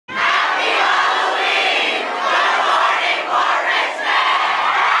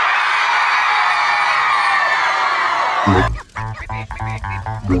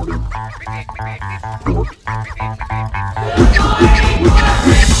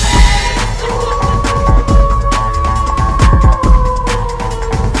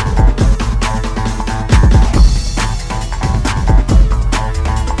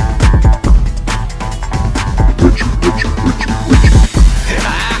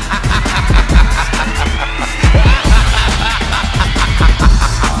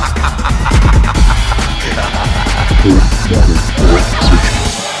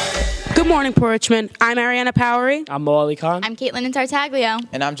Good morning, Poor Richmond. I'm Ariana Powery. I'm Molly Khan. I'm Caitlin Intartaglio.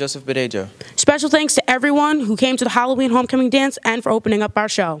 And I'm Joseph Badejo. Special thanks to everyone who came to the Halloween homecoming dance and for opening up our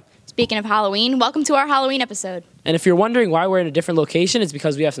show. Speaking of Halloween, welcome to our Halloween episode. And if you're wondering why we're in a different location, it's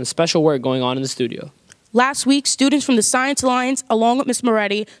because we have some special work going on in the studio. Last week, students from the Science Alliance, along with Miss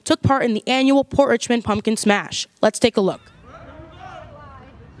Moretti, took part in the annual Port Richmond Pumpkin Smash. Let's take a look.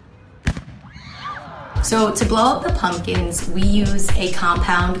 So to blow up the pumpkins, we use a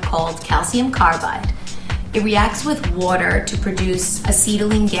compound called calcium carbide. It reacts with water to produce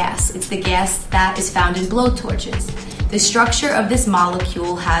acetylene gas. It's the gas that is found in blowtorches. The structure of this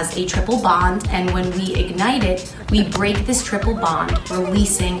molecule has a triple bond, and when we ignite it, we break this triple bond,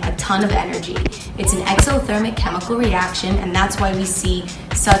 releasing a ton of energy. It's an exothermic chemical reaction, and that's why we see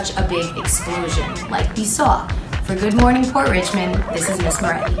such a big explosion, like we saw. For Good Morning Port Richmond, this is Miss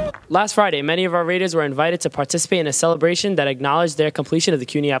Moretti. Last Friday, many of our readers were invited to participate in a celebration that acknowledged their completion of the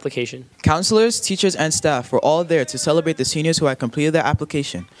CUNY application. Counselors, teachers, and staff were all there to celebrate the seniors who had completed their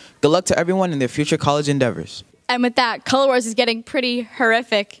application. Good luck to everyone in their future college endeavors. And with that, Color Wars is getting pretty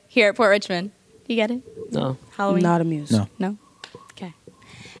horrific here at Port Richmond. You get it? No. Halloween? Not amused. No? Okay.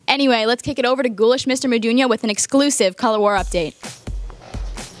 Anyway, let's kick it over to Ghoulish Mr. Meduno with an exclusive Color War update.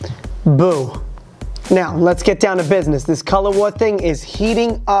 Boo. Now, let's get down to business. This color war thing is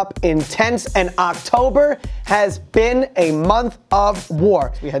heating up intense, and October has been a month of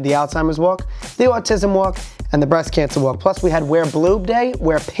war. We had the Alzheimer's walk, the autism walk, and the breast cancer walk. Plus, we had Wear Blue Day,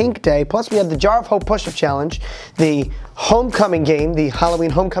 Wear Pink Day. Plus, we had the Jar of Hope Push-Up Challenge, the homecoming game, the Halloween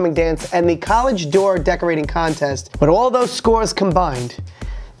homecoming dance, and the college door decorating contest. But all those scores combined,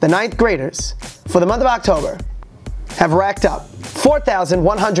 the 9th graders, for the month of October, have racked up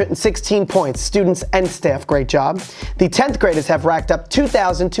 4,116 points, students and staff, great job. The 10th graders have racked up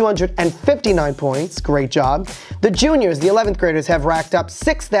 2,259 points, great job. The juniors, the 11th graders, have racked up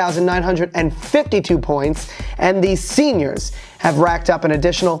 6,952 points, and the seniors have racked up an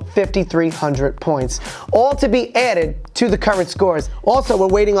additional 5,300 points, all to be added to the current scores. Also, we're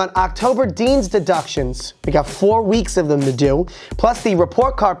waiting on October Dean's deductions. We got 4 weeks of them to do, plus the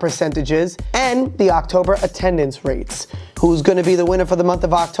report card percentages and the October attendance rates. Who's going to be the winner for the month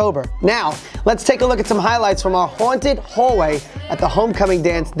of October? Now, let's take a look at some highlights from our haunted hallway at the homecoming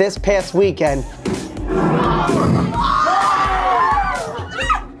dance this past weekend.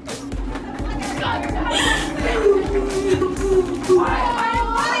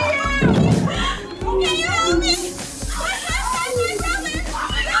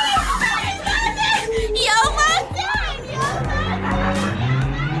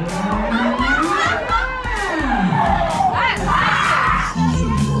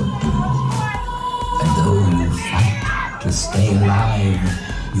 Stay alive,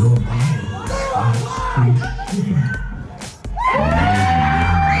 your body.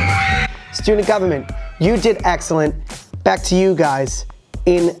 Student government, you did excellent. Back to you guys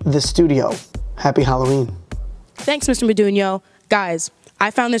in the studio. Happy Halloween. Thanks, Mr. Meduno. Guys,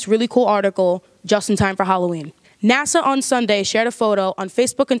 I found this really cool article just in time for Halloween. NASA on Sunday shared a photo on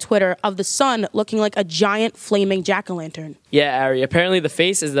Facebook and Twitter of the sun looking like a giant flaming jack-o'-lantern. Yeah, Ari, apparently the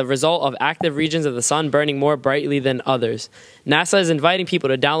face is the result of active regions of the sun burning more brightly than others. NASA is inviting people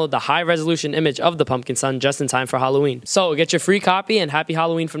to download the high-resolution image of the pumpkin sun just in time for Halloween. So get your free copy and happy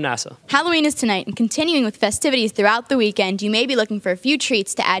Halloween from NASA. Halloween is tonight, and continuing with festivities throughout the weekend, you may be looking for a few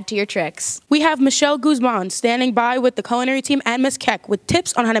treats to add to your tricks. We have Michelle Guzman standing by with the culinary team and Miss Keck with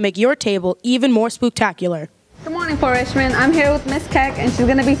tips on how to make your table even more spooktacular. Good morning, Port Richmond. I'm here with Miss Keck, and she's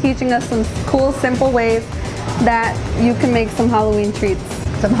going to be teaching us some cool, simple ways that you can make some Halloween treats.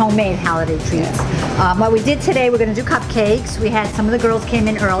 Some homemade holiday treats. What we did today, we're going to do cupcakes. We had some of the girls came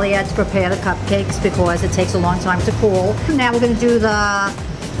in earlier to prepare the cupcakes because it takes a long time to cool. Now we're going to do the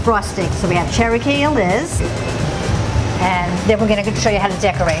frosting. So we have Cherry Kay and Liz. And then we're going to show you how to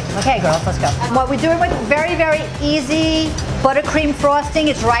decorate. Okay, girls, let's go. What we're doing with very, very easy buttercream frosting.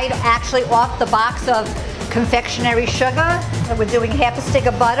 It's right actually off the box of confectionery sugar. So we're doing half a stick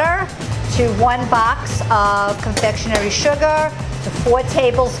of butter to 1 box of confectionery sugar to 4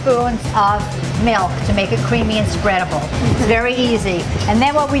 tablespoons of milk to make it creamy and spreadable. It's very easy. And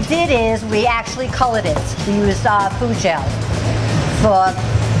then what we did is we actually colored it. We used food gel. for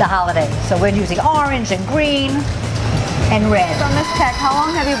the holiday. So we're using orange and green and red. So Ms. Keck, how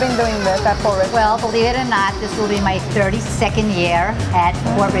long have you been doing this at Port Richmond? Well, believe it or not, this will be my 32nd year at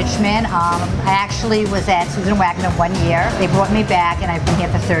Port Richmond. I actually was at Susan Wagner 1 year. They brought me back, and I've been here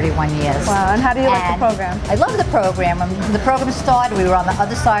for 31 years. Wow, and how do you like the program? I love the program. When the program started, we were on the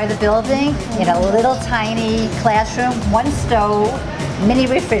other side of the building in a little tiny classroom, one stove, mini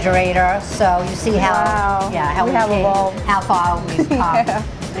refrigerator. So you see how, how we have evolved, how far we've come.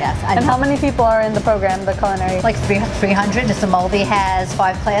 Yes. And how many people are in the program, the culinary? Like 300. Mr. Mulvey has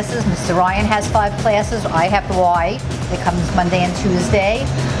 5 classes. Mr. Ryan has 5 classes. I have the Y. It comes Monday and Tuesday.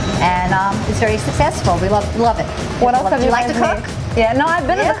 And it's very successful. We love it. What else have you like to cook? Yeah, no, I've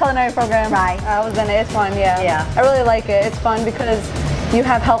been in the culinary program. Right. I was in it. It's fun, yeah. I really like it. It's fun because you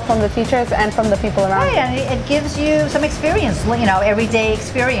have help from the teachers and from the people around you. Right, and it gives you some experience, you know, everyday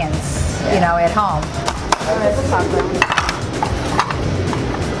experience, you know, at home. All right, let's talk about it.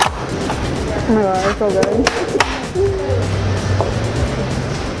 Oh my god, it's so good.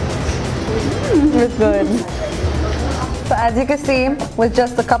 It's good. So as you can see, with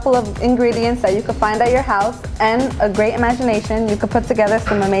just a couple of ingredients that you could find at your house and a great imagination, you could put together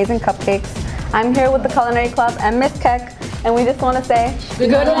some amazing cupcakes. I'm here with the Culinary Club and Miss Keck, and we just want to say,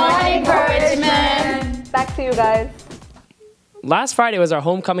 Good morning, Port Richmond! Back to you guys. Last Friday was our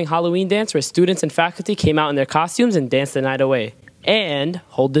homecoming Halloween dance where students and faculty came out in their costumes and danced the night away. And,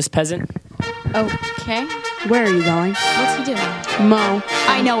 hold this peasant. Okay. Where are you going? What's he doing? Mo.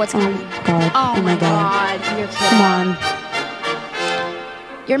 I know what's coming. God. Oh my god. You're kidding. Come on.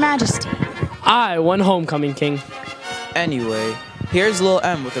 Your Majesty. I won homecoming, King. Anyway, here's Lil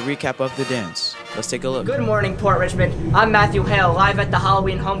M with a recap of the dance. Let's take a look. Good morning, Port Richmond. I'm Matthew Hale, live at the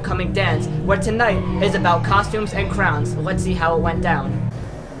Halloween homecoming dance, where tonight is about costumes and crowns. Let's see how it went down.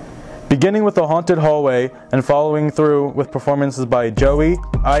 Beginning with the haunted hallway and following through with performances by Joey,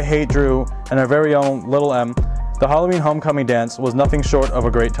 I Hate Drew, and our very own Little M, the Halloween homecoming dance was nothing short of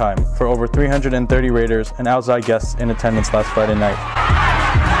a great time for over 330 Raiders and outside guests in attendance last Friday night.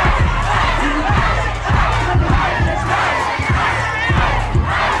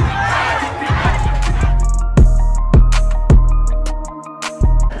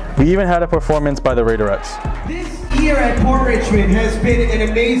 We even had a performance by the Raiderettes. This year at Port Richmond has been an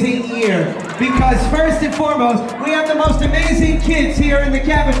amazing year because first and foremost, we have the most amazing kids here in the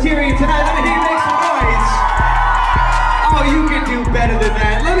cafeteria tonight. Let me hear you make some noise. Oh, you can do better than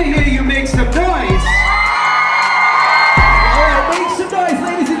that. Let me hear you make some noise. All right, make some noise,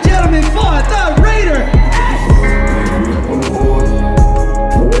 ladies and gentlemen, for the Raider.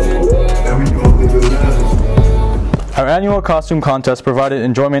 Our annual costume contest provided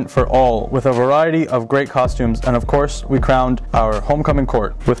enjoyment for all with a variety of great costumes, and of course we crowned our homecoming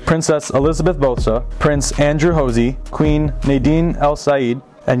court with Princess Elizabeth Bosa, Prince Andrew Hosey, Queen Nadine El Said,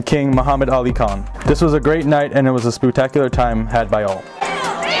 and King Muhammad Ali Khan. This was a great night and it was a spectacular time had by all.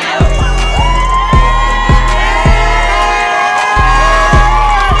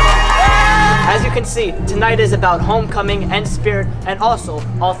 As you can see, tonight is about homecoming and spirit and also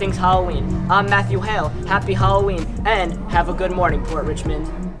all things Halloween. I'm Matthew Hale. Happy Halloween and have a good morning, Port Richmond.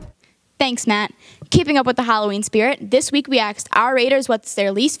 Thanks, Matt. Keeping up with the Halloween spirit, this week we asked our Raiders what's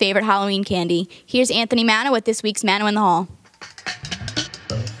their least favorite Halloween candy. Here's Anthony Mano with this week's Mano in the Hall.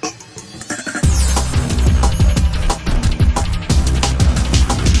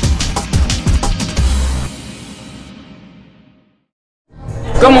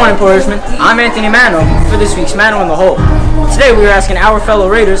 Good morning, Port Richmond. I'm Anthony Mano for this week's Mano in the Hole. Today we are asking our fellow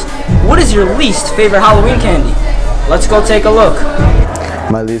Raiders, what is your least favorite Halloween candy? Let's go take a look.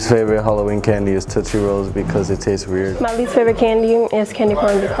 My least favorite Halloween candy is Tootsie Rolls because it tastes weird. My least favorite candy is candy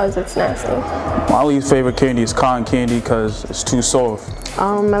corn because it's nasty. My least favorite candy is cotton candy because it's too soft.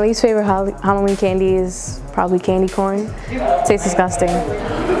 My least favorite Halloween candy is probably candy corn. It tastes disgusting.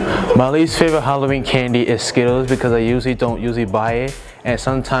 My least favorite Halloween candy is Skittles because I don't buy it, and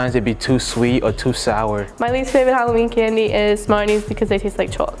sometimes it'd be too sweet or too sour. My least favorite Halloween candy is Smarties because they taste like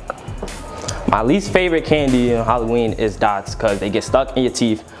chalk. My least favorite candy in Halloween is dots because they get stuck in your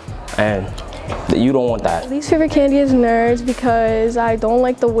teeth and you don't want that. My least favorite candy is Nerds because I don't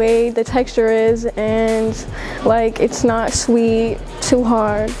like the way the texture is and like it's not sweet, too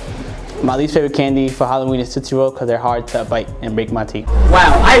hard. My least favorite candy for Halloween is Tootsie Roll because they're hard to bite and break my teeth.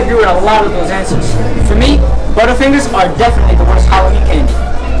 Wow, I agree with a lot of those answers. For me, Butterfingers are definitely the worst Halloween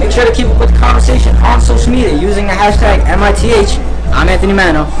candy. Make sure to keep up with the conversation on social media using the hashtag MITH. I'm Anthony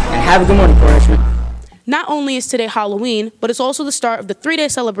Mano, and have a good morning, Port Richmond. Not only is today Halloween, but it's also the start of the 3-day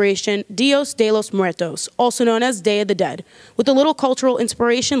celebration Dios de los Muertos, also known as Day of the Dead. With a little cultural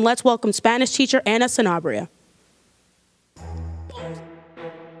inspiration, let's welcome Spanish teacher Ana Sanabria.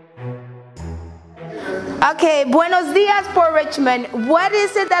 Okay, buenos dias, Port Richmond. What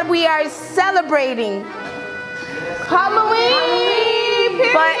is it that we are celebrating? Halloween!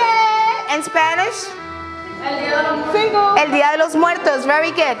 But in Spanish? El Día de los Muertos.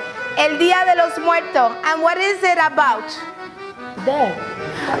 Very good. El Día de los Muertos. And what is it about?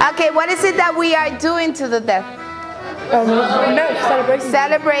 Death. Okay, what is it that we are doing to the death? Celebrating.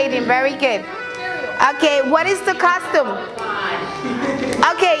 Celebrating. Very good. Okay, what is the costume?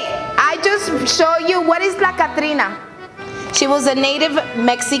 Okay, I just show you what is La Catrina. She was a native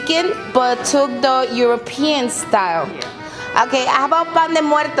Mexican, but took the European style. Okay, how about Pan de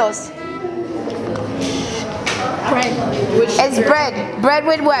Muertos? Bread. It's bread. Bread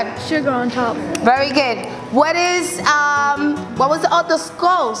with what? Sugar on top. Very good. What is, what was the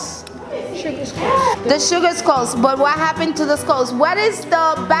skulls? Sugar skulls. The sugar skulls. But what happened to the skulls? What is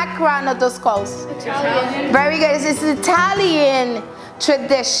the background of the skulls? Italian. Very good. It's Italian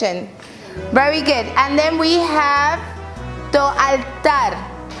tradition. Very good. And then we have the altar.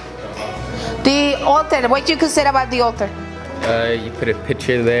 The altar. What you could say about the altar? You put a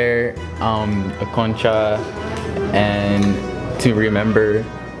picture there, a concha, and to remember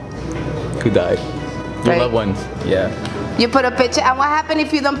who died. Your loved ones, yeah. You put a picture, and what happened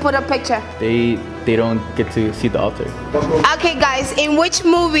if you don't put a picture? They don't get to see the altar. Okay, guys, in which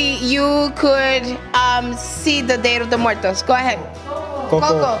movie you could see the Day of the Muertos? Go ahead.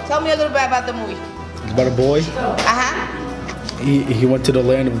 Coco. Tell me a little bit about the movie. It's about a boy. He went to the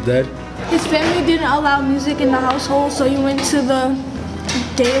land of the dead. His family didn't allow music in the household, so he went to the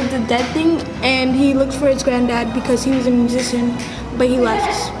Day of the Dead thing, and he looked for his granddad because he was a musician, but he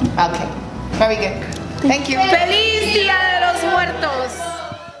left. Okay, very good. Thank you. Feliz Día de los Muertos.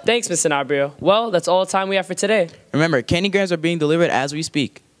 Thanks, Ms. Sanabria. Well, that's all the time we have for today. Remember, candygrams are being delivered as we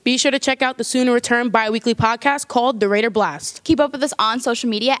speak. Be sure to check out the soon-to-return bi-weekly podcast called The Raider Blast. Keep up with us on social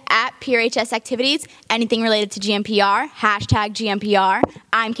media at PureHS Activities. Anything related to GMPR, hashtag GMPR.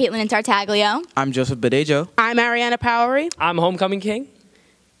 I'm Caitlin Tartaglio. I'm Joseph Badejo. I'm Ariana Powery. I'm Homecoming King.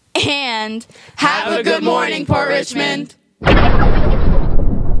 And have a good morning, Port Richmond.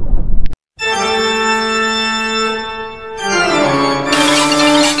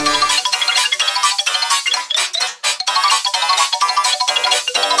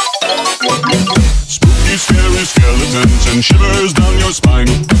 Spooky, scary skeletons and shivers down your spine.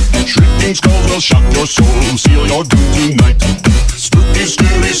 Shrieking skulls will shock your soul, seal your doom tonight. Spooky,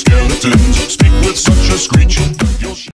 scary skeletons speak with such a screech.